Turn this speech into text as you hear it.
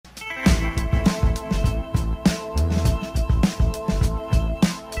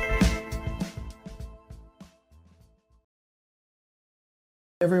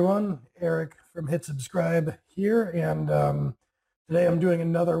everyone, Eric from Hit Subscribe here, and today I'm doing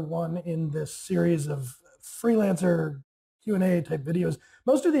another one in this series of freelancer Q&A type videos.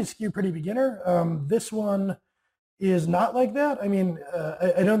 Most of these skew pretty beginner. This one is not like that. I mean,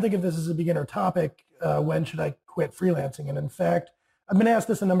 I don't think of this as a beginner topic, when should I quit freelancing? And in fact, I've been asked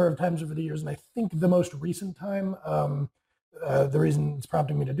this a number of times over the years, and I think the most recent time, the reason it's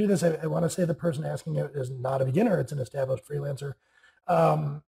prompting me to do this, I want to say the person asking it is not a beginner, it's an established freelancer.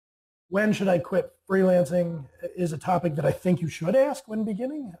 When should I quit freelancing is a topic that I think you should ask when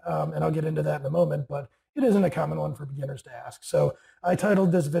beginning, and I'll get into that in a moment, but it isn't a common one for beginners to ask. So I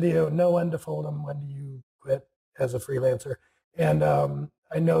titled this video, Know When to Fold 'Em, When Do You Quit as a Freelancer? And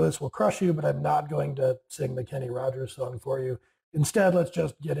I know this will crush you, but I'm not going to sing the Kenny Rogers song for you. Instead, let's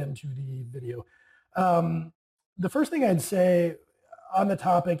just get into the video. The first thing I'd say on the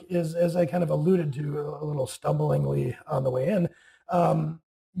topic is, as I kind of alluded to a little stumblingly on the way in,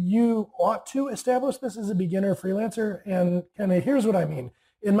 you ought to establish this as a beginner freelancer. And kind of here's what I mean.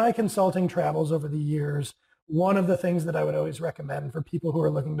 In my consulting travels over the years, one of the things that I would always recommend for people who are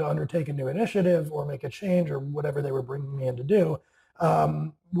looking to undertake a new initiative or make a change or whatever they were bringing me in to do,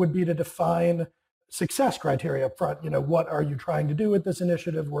 would be to define success criteria up front. You know, what are you trying to do with this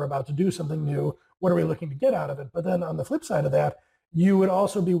initiative? We're about to do something new. What are we looking to get out of it? But then on the flip side of that, you would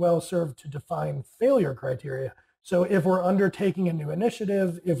also be well served to define failure criteria. So if we're undertaking a new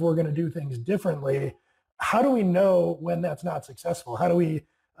initiative, if we're going to do things differently, how do we know when that's not successful? How do we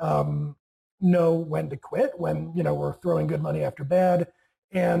know when to quit, when, you know, we're throwing good money after bad?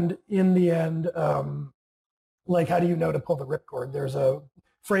 And in the end, like, how do you know to pull the ripcord? There's a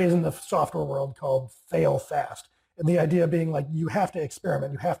phrase in the software world called fail fast. And the idea being, like, you have to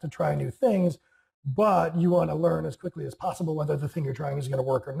experiment, you have to try new things, but you want to learn as quickly as possible whether the thing you're trying is going to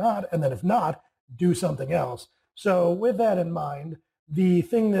work or not. And then if not, do something else. So with that in mind, the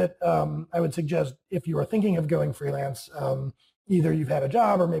thing that I would suggest if you are thinking of going freelance, either you've had a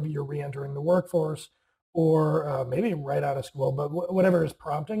job or maybe you're re-entering the workforce or maybe right out of school, but whatever is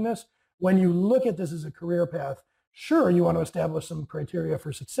prompting this, when you look at this as a career path, sure, you want to establish some criteria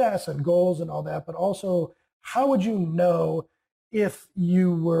for success and goals and all that, but also how would you know if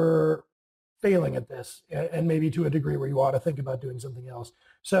you were failing at this, and maybe to a degree where you ought to think about doing something else?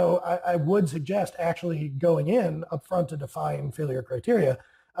 So I would suggest actually going in up front to define failure criteria.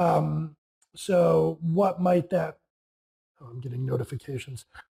 So what might that, oh, I'm getting notifications.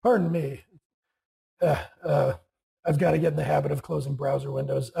 Pardon me. I've got to get in the habit of closing browser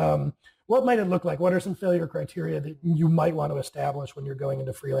windows. What might it look like? What are some failure criteria that you might want to establish when you're going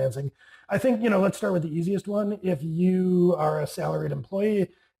into freelancing? I think, you know, let's start with the easiest one. If you are a salaried employee,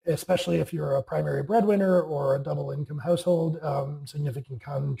 especially if you're a primary breadwinner or a double income household, significant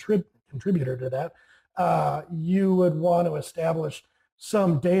contributor to that, you would want to establish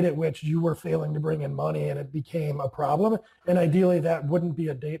some date at which you were failing to bring in money and it became a problem. And ideally that wouldn't be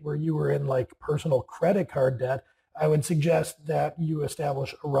a date where you were in like personal credit card debt. I would suggest that you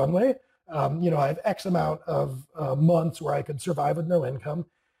establish a runway. You know, I have X amount of months where I could survive with no income.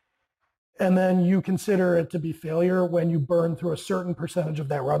 And then you consider it to be failure when you burn through a certain percentage of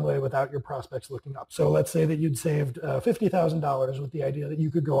that runway without your prospects looking up. So let's say that you'd saved $50,000 with the idea that you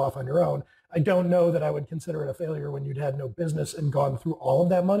could go off on your own. I don't know that I would consider it a failure when you'd had no business and gone through all of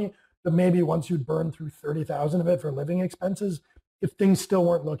that money, but maybe once you'd burned through 30,000 of it for living expenses, if things still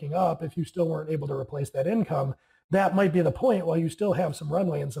weren't looking up, if you still weren't able to replace that income, that might be the point while you still have some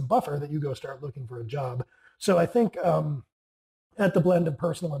runway and some buffer that you go start looking for a job. So I think at the blend of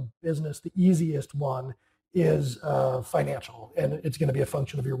personal and business, the easiest one is financial, and it's going to be a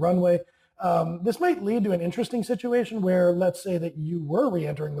function of your runway. This might lead to an interesting situation where, let's say that you were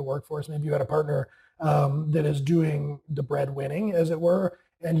re-entering the workforce, maybe you had a partner that is doing the breadwinning, as it were,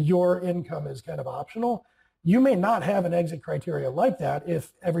 and your income is kind of optional. You may not have an exit criteria like that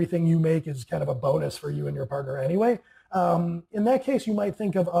if everything you make is kind of a bonus for you and your partner anyway. In that case, you might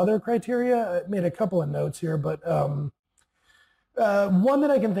think of other criteria. I made a couple of notes here, but one that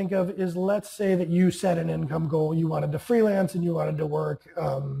I can think of is, let's say that you set an income goal. You wanted to freelance and you wanted to work,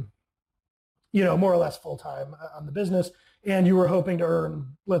 you know, more or less full-time on the business, and you were hoping to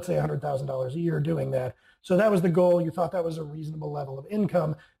earn, let's say, $100,000 a year doing that. So that was the goal. You thought that was a reasonable level of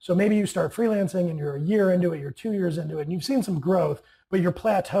income. So maybe you start freelancing and you're a year into it, you're 2 years into it, and you've seen some growth, but you're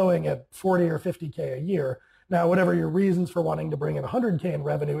plateauing at 40 or 50K a year. Now, whatever your reasons for wanting to bring in 100K in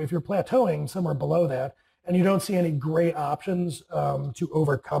revenue, if you're plateauing somewhere below that, and you don't see any great options to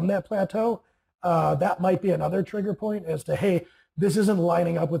overcome that plateau, that might be another trigger point as to, hey, this isn't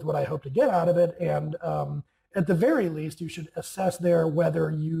lining up with what I hope to get out of it. And at the very least, you should assess there whether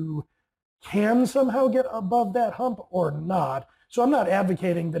you can somehow get above that hump or not. So I'm not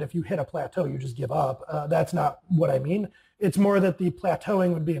advocating that if you hit a plateau, you just give up. That's not what I mean. It's more that the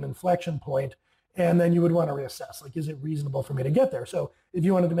plateauing would be an inflection point, and then you would want to reassess, like, is it reasonable for me to get there? So if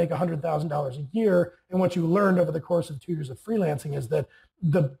you wanted to make $100,000 a year, and what you learned over the course of 2 years of freelancing is that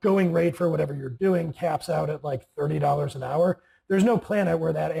the going rate for whatever you're doing caps out at like $30 an hour. There's no planet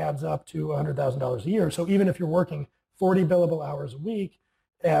where that adds up to $100,000 a year. So even if you're working 40 billable hours a week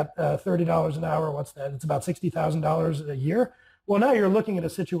at $30 an hour, what's that? It's about $60,000 a year. Well, now you're looking at a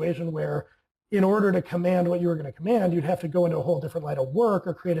situation where in order to command what you were going to command, you'd have to go into a whole different line of work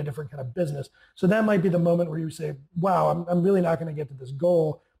or create a different kind of business. So that might be the moment where you say, wow, I'm really not going to get to this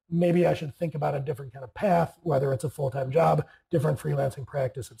goal. Maybe I should think about a different kind of path, whether it's a full-time job, different freelancing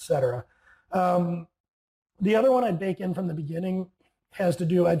practice, et cetera. The other one I'd bake in from the beginning has to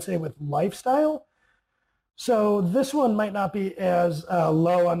do, I'd say, with lifestyle. So this one might not be as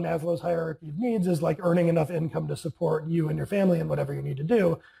low on Maslow's hierarchy of needs as like earning enough income to support you and your family and whatever you need to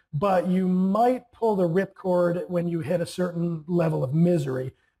do. But you might pull the ripcord when you hit a certain level of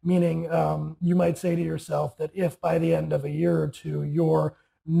misery, meaning you might say to yourself that if by the end of a year or two, you're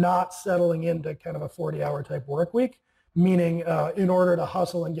not settling into kind of a 40-hour type work week, meaning in order to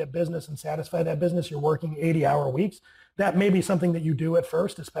hustle and get business and satisfy that business, you're working 80-hour weeks. That may be something that you do at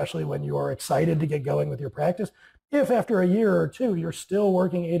first, especially when you're excited to get going with your practice. If after a year or two, you're still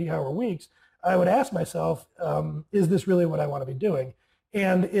working 80-hour weeks, I would ask myself, is this really what I want to be doing?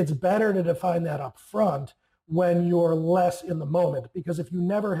 And it's better to define that up front when you're less in the moment, because if you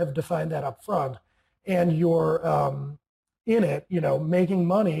never have defined that up front and you're in it, making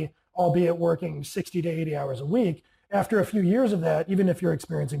money, albeit working 60 to 80 hours a week, after a few years of that, even if you're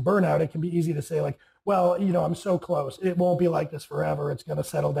experiencing burnout, it can be easy to say like, well, I'm so close. It won't be like this forever. It's going to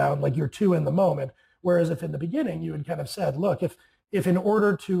settle down, like you're too in the moment. Whereas if in the beginning you had kind of said, look, if in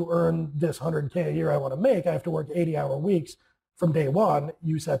order to earn this 100K a year I want to make, I have to work 80-hour weeks from day one,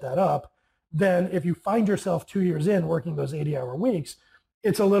 you set that up, then if you find yourself 2 years in working those 80-hour weeks,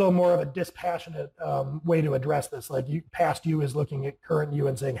 it's a little more of a dispassionate way to address this. Like past you is looking at current you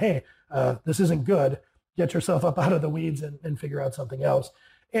and saying, hey, this isn't good. Get yourself up out of the weeds and figure out something else.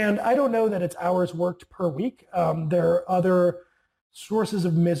 And I don't know that it's hours worked per week. There are other sources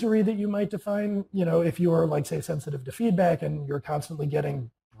of misery that you might define. If you're, like, say, sensitive to feedback and you're constantly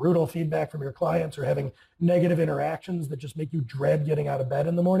getting brutal feedback from your clients or having negative interactions that just make you dread getting out of bed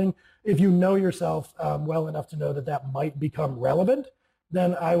in the morning, if you know yourself well enough to know that that might become relevant,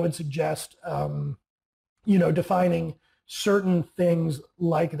 then I would suggest, defining certain things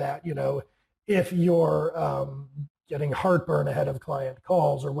like that. If you're getting heartburn ahead of client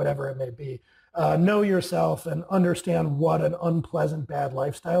calls or whatever it may be, know yourself and understand what an unpleasant, bad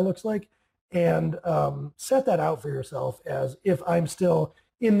lifestyle looks like, and set that out for yourself as, if I'm still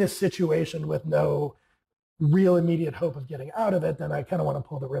in this situation with no real immediate hope of getting out of it, then I kind of want to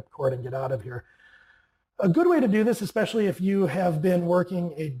pull the ripcord and get out of here. A good way to do this, especially if you have been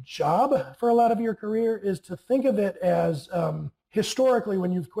working a job for a lot of your career, is to think of it as historically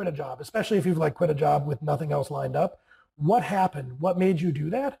when you've quit a job, especially if you've quit a job with nothing else lined up, what happened? What made you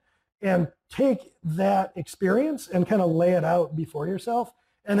do that? And take that experience and kind of lay it out before yourself.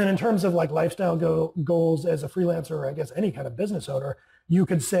 And then in terms of lifestyle goals as a freelancer, or I guess any kind of business owner, you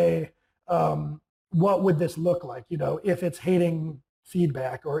could say, what would this look like? If it's hating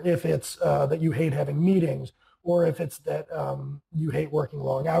feedback, or if it's that you hate having meetings, or if it's that you hate working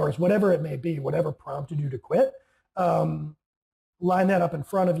long hours, whatever it may be, whatever prompted you to quit, line that up in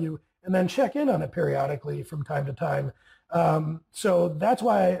front of you and then check in on it periodically from time to time. So that's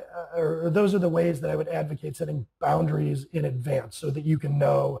why, or those are the ways that I would advocate setting boundaries in advance so that you can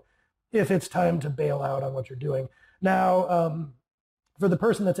know if it's time to bail out on what you're doing. Now, for the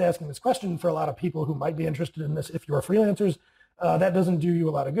person that's asking this question, for a lot of people who might be interested in this, if you're freelancers, that doesn't do you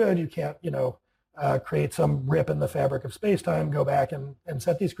a lot of good. You can't, create some rip in the fabric of space-time, go back and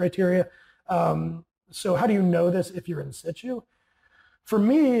set these criteria. So how do you know this if you're in situ? For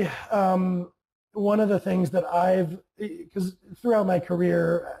me, one of the things that because throughout my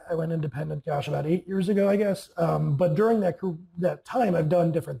career, I went independent, about 8 years ago, I guess. But during that time, I've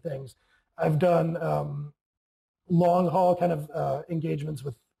done different things. I've done long haul kind of engagements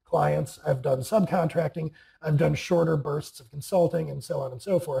with clients. I've done subcontracting. I've done shorter bursts of consulting, and so on and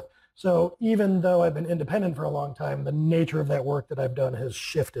so forth. So even though I've been independent for a long time, the nature of that work that I've done has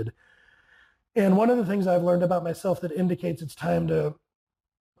shifted. And one of the things I've learned about myself that indicates it's time to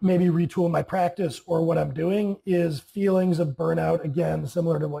maybe retool my practice or what I'm doing is feelings of burnout, again,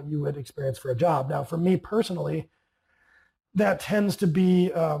 similar to what you would experience for a job. Now, for me personally, that tends to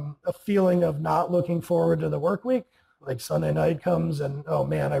be a feeling of not looking forward to the work week. Like Sunday night comes and, oh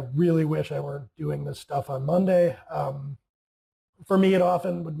man, I really wish I weren't doing this stuff on Monday. For me, it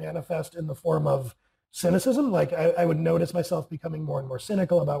often would manifest in the form of cynicism. Like I would notice myself becoming more and more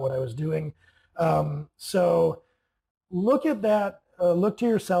cynical about what I was doing. So look at that, look to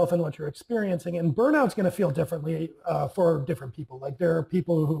yourself and what you're experiencing. And burnout's going to feel differently for different people. Like there are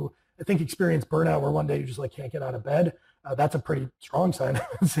people who I think experience burnout where one day you just like can't get out of bed. That's a pretty strong sign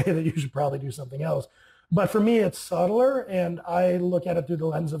to say that you should probably do something else. But for me, it's subtler, and I look at it through the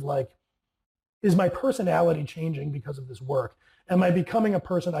lens of like, is my personality changing because of this work? Am I becoming a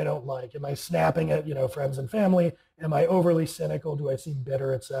person I don't like? Am I snapping at, friends and family? Am I overly cynical? Do I seem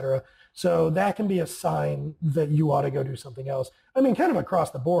bitter, et cetera? So that can be a sign that you ought to go do something else. I mean, kind of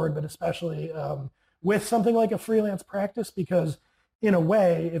across the board, but especially with something like a freelance practice, because in a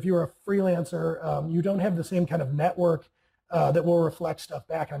way, if you're a freelancer, you don't have the same kind of network that will reflect stuff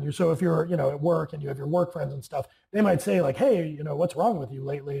back on you. So if you're, at work and you have your work friends and stuff, they might say like, hey, what's wrong with you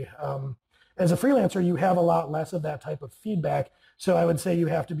lately? As a freelancer, you have a lot less of that type of feedback. So I would say you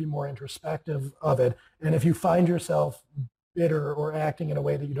have to be more introspective of it. And if you find yourself bitter or acting in a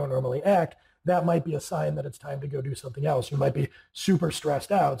way that you don't normally act, that might be a sign that it's time to go do something else. You might be super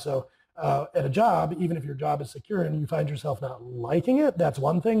stressed out. So at a job, even if your job is secure and you find yourself not liking it, that's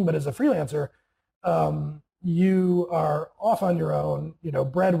one thing. But as a freelancer, you are off on your own,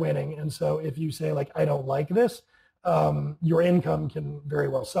 breadwinning. And so if you say like, I don't like this, your income can very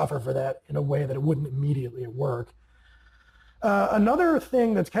well suffer for that in a way that it wouldn't immediately at work. Another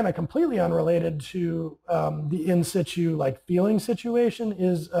thing that's kind of completely unrelated to the in situ like feeling situation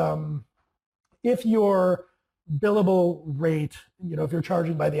is if your billable rate, if you're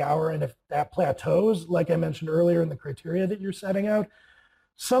charging by the hour and if that plateaus, like I mentioned earlier in the criteria that you're setting out,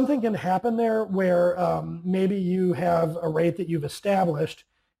 something can happen there where maybe you have a rate that you've established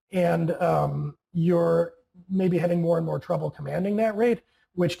and you're maybe having more and more trouble commanding that rate,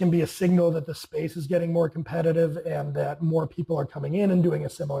 which can be a signal that the space is getting more competitive and that more people are coming in and doing a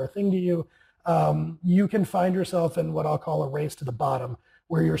similar thing to you. You can find yourself in what I'll call a race to the bottom,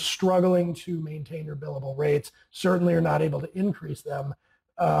 where you're struggling to maintain your billable rates. Certainly you're not able to increase them.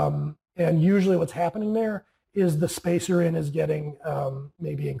 And usually what's happening there is the space you're in is getting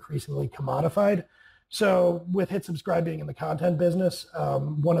maybe increasingly commodified. So with Hit Subscribe being in the content business,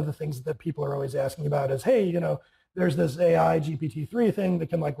 one of the things that people are always asking about is, hey, there's this AI GPT-3 thing that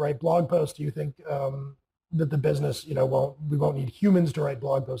can like write blog posts. Do you think that the business, we won't need humans to write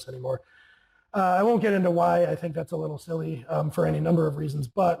blog posts anymore? I won't get into why I think that's a little silly for any number of reasons.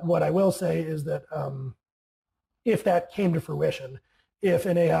 But what I will say is that if that came to fruition, if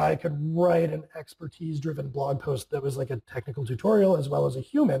an AI could write an expertise-driven blog post that was like a technical tutorial as well as a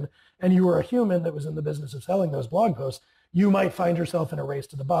human, and you were a human that was in the business of selling those blog posts, you might find yourself in a race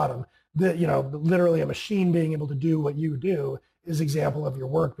to the bottom. Literally a machine being able to do what you do is example of your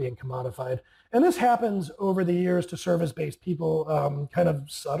work being commodified. And this happens over the years to service-based people kind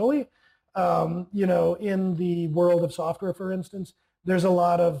of subtly. In the world of software, for instance, there's a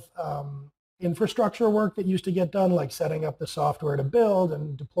lot of infrastructure work that used to get done, like setting up the software to build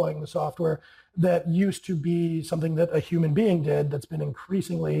and deploying the software, that used to be something that a human being did that's been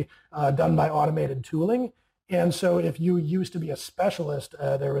increasingly done by automated tooling. And so if you used to be a specialist,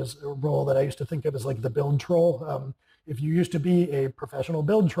 there was a role that I used to think of as like the build troll. If you used to be a professional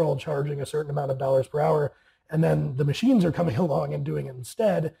build troll charging a certain amount of dollars per hour, and then the machines are coming along and doing it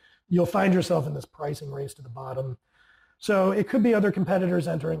instead, you'll find yourself in this pricing race to the bottom. So it could be other competitors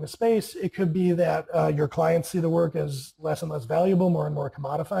entering the space. It could be that your clients see the work as less and less valuable, more and more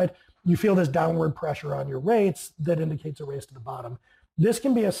commodified. You feel this downward pressure on your rates that indicates a race to the bottom. This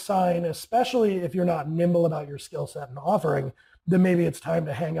can be a sign, especially if you're not nimble about your skill set and offering, that maybe it's time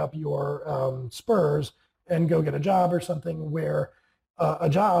to hang up your spurs and go get a job or something where a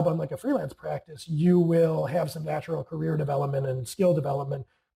job, unlike a freelance practice, you will have some natural career development and skill development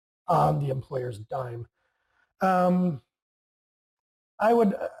on the employer's dime. I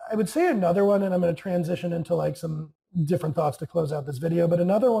would say another one, and I'm going to transition into like some different thoughts to close out this video, but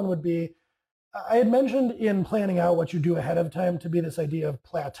another one would be, I had mentioned in planning out what you do ahead of time to be this idea of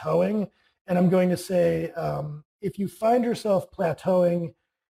plateauing. And I'm going to say, if you find yourself plateauing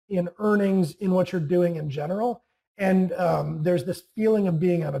in earnings in what you're doing in general, and there's this feeling of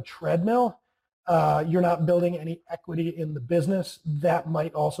being on a treadmill, you're not building any equity in the business, that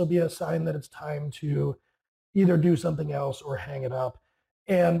might also be a sign that it's time to either do something else or hang it up.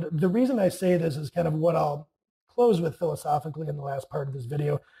 And the reason I say this is kind of what I'll close with philosophically in the last part of this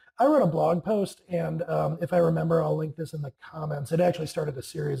video. I wrote a blog post, and if I remember, I'll link this in the comments. It actually started a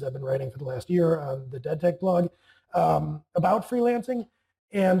series I've been writing for the last year on the Dead Tech blog about freelancing.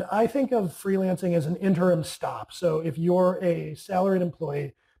 And I think of freelancing as an interim stop. So if you're a salaried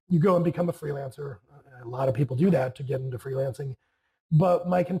employee, you go and become a freelancer. A lot of people do that to get into freelancing. But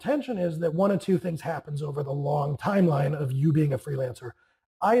my contention is that one of two things happens over the long timeline of you being a freelancer.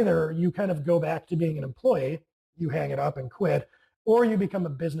 Either you kind of go back to being an employee, you hang it up and quit, or you become a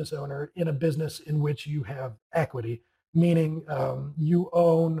business owner in a business in which you have equity, meaning you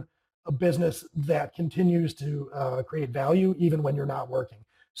own a business that continues to create value even when you're not working.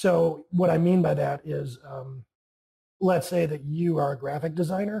 So what I mean by that is, let's say that you are a graphic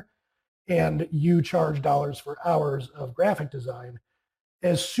designer and you charge dollars for hours of graphic design.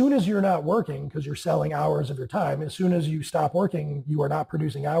 As soon as you're not working, because you're selling hours of your time, as soon as you stop working, you are not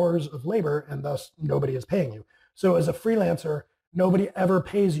producing hours of labor, and thus nobody is paying you. So as a freelancer, nobody ever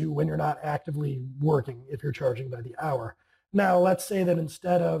pays you when you're not actively working if you're charging by the hour. Now, let's say that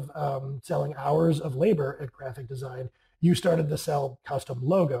instead of selling hours of labor at graphic design, you started to sell custom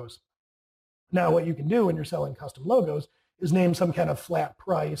logos. Now, what you can do when you're selling custom logos is name some kind of flat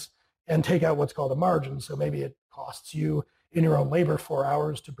price and take out what's called a margin. So maybe it costs you in your own labor 4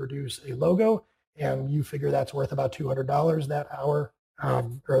 hours to produce a logo, and you figure that's worth about $200 that hour,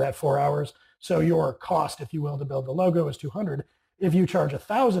 or that 4 hours. So your cost, if you will, to build the logo is $200. If you charge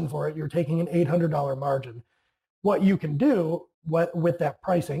 $1,000 for it, you're taking an $800 margin. What you can do with that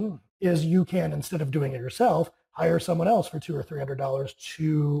pricing is you can, instead of doing it yourself, hire someone else for $200 or $300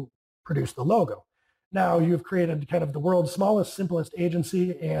 to produce the logo. Now you've created kind of the world's smallest, simplest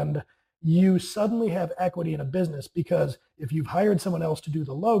agency, and you suddenly have equity in a business, because if you've hired someone else to do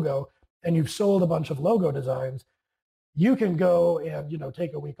the logo and you've sold a bunch of logo designs, you can go and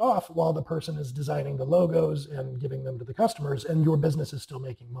take a week off while the person is designing the logos and giving them to the customers, and your business is still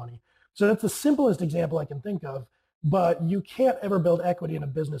making money. So that's the simplest example I can think of, but you can't ever build equity in a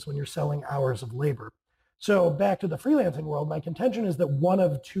business when you're selling hours of labor. So back to the freelancing world, my contention is that one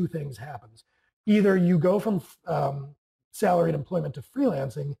of two things happens. Either you go from salaried employment to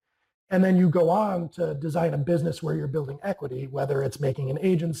freelancing, and then you go on to design a business where you're building equity, whether it's making an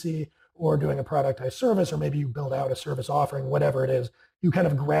agency or doing a productized service, or maybe you build out a service offering, whatever it is. You kind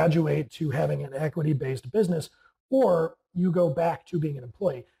of graduate to having an equity-based business, or you go back to being an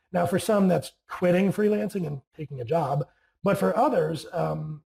employee. Now, for some, that's quitting freelancing and taking a job. But for others,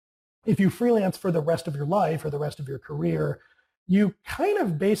 if you freelance for the rest of your life or the rest of your career, you kind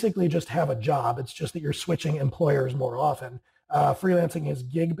of basically just have a job. It's just that you're switching employers more often. Freelancing is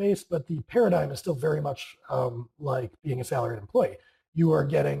gig-based, but the paradigm is still very much like being a salaried employee. You are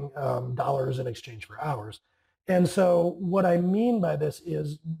getting dollars in exchange for hours. And so what I mean by this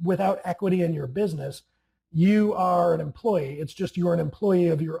is, without equity in your business, you are an employee. It's just you're an employee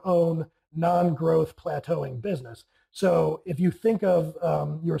of your own non-growth plateauing business. So if you think of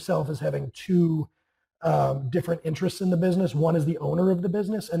yourself as having two different interests in the business, one is the owner of the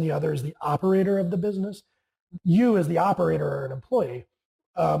business and the other is the operator of the business. You as the operator are an employee,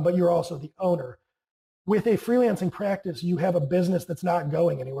 but you're also the owner. With a freelancing practice, you have a business that's not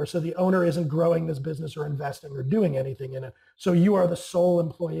going anywhere. So the owner isn't growing this business or investing or doing anything in it. So you are the sole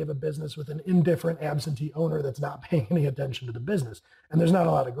employee of a business with an indifferent absentee owner that's not paying any attention to the business. And there's not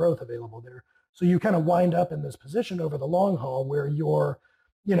a lot of growth available there. So you kind of wind up in this position over the long haul where you're,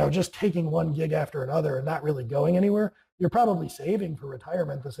 just taking one gig after another and not really going anywhere. You're probably saving for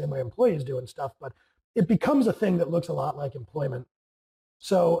retirement the same way employees do and stuff, but it becomes a thing that looks a lot like employment.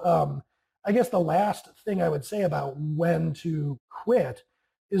 So I guess the last thing I would say about when to quit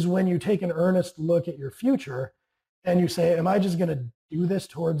is when you take an earnest look at your future and you say, am I just going to do this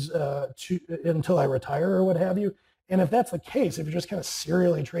until I retire or what have you? And if that's the case, if you're just kind of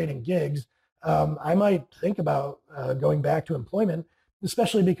serially trading gigs, I might think about going back to employment,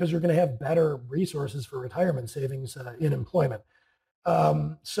 especially because you're going to have better resources for retirement savings in employment.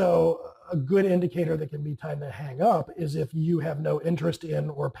 So a good indicator that can be time to hang up is if you have no interest in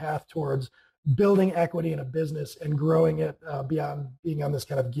or path towards building equity in a business and growing it beyond being on this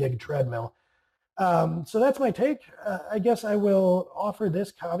kind of gig treadmill. So that's my take. I guess I will offer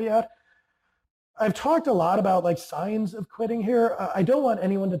this caveat. I've talked a lot about like signs of quitting here. I don't want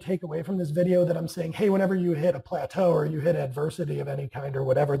anyone to take away from this video that I'm saying, hey, whenever you hit a plateau or you hit adversity of any kind or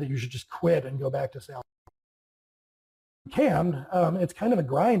whatever, that you should just quit and go back to salary. You can. It's kind of a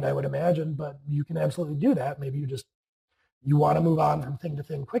grind, I would imagine, but you can absolutely do that. Maybe you want to move on from thing to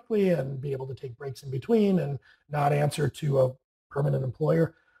thing quickly and be able to take breaks in between and not answer to a permanent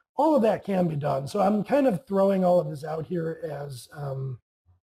employer. All of that can be done. So I'm kind of throwing all of this out here as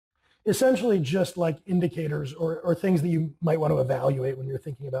essentially just like indicators or things that you might want to evaluate when you're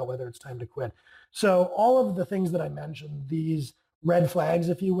thinking about whether it's time to quit. So all of the things that I mentioned, these red flags,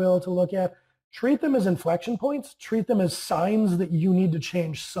 if you will, to look at, treat them as inflection points, treat them as signs that you need to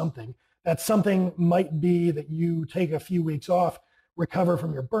change something. That something might be that you take a few weeks off, recover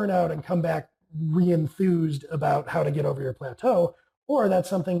from your burnout, and come back re-enthused about how to get over your plateau. or that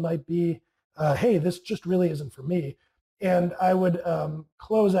something might be, hey, this just really isn't for me. And I would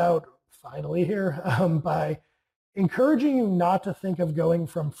close out finally here by encouraging you not to think of going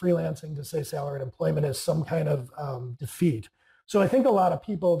from freelancing to, say, salaried employment as some kind of defeat. So I think a lot of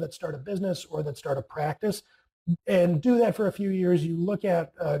people that start a business or that start a practice and do that for a few years, you look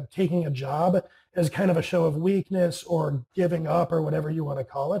at taking a job as kind of a show of weakness or giving up or whatever you want to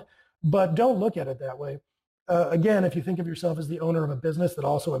call it. But don't look at it that way. Again, if you think of yourself as the owner of a business that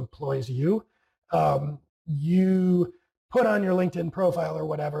also employs you, you put on your LinkedIn profile or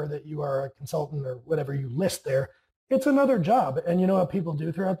whatever that you are a consultant or whatever you list there. It's another job. And you know what people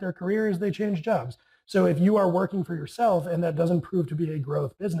do throughout their career is they change jobs. So if you are working for yourself and that doesn't prove to be a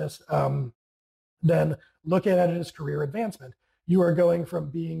growth business, then look at it as career advancement. You are going from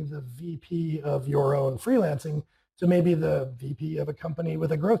being the VP of your own freelancing to maybe the VP of a company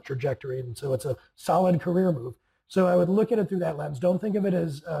with a growth trajectory. And so it's a solid career move. So I would look at it through that lens. Don't think of it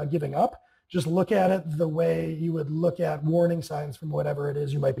as giving up. Just look at it the way you would look at warning signs from whatever it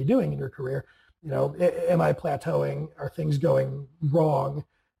is you might be doing in your career. You know, am I plateauing? Are things going wrong?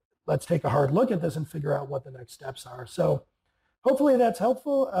 Let's take a hard look at this and figure out what the next steps are. So hopefully that's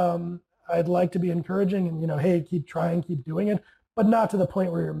helpful. I'd like to be encouraging and, you know, hey, keep trying, keep doing it, but not to the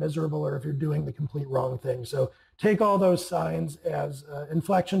point where you're miserable or if you're doing the complete wrong thing. So take all those signs as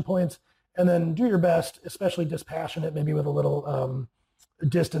inflection points and then do your best, especially dispassionate, maybe with a little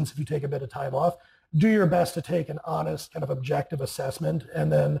distance if you take a bit of time off. Do your best to take an honest kind of objective assessment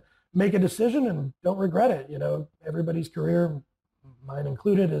and then make a decision and don't regret it. You know, everybody's career, mine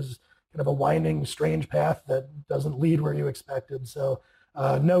included, is kind of a winding, strange path that doesn't lead where you expected. So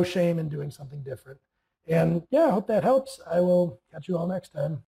no shame in doing something different. And yeah, I hope that helps. I will catch you all next time.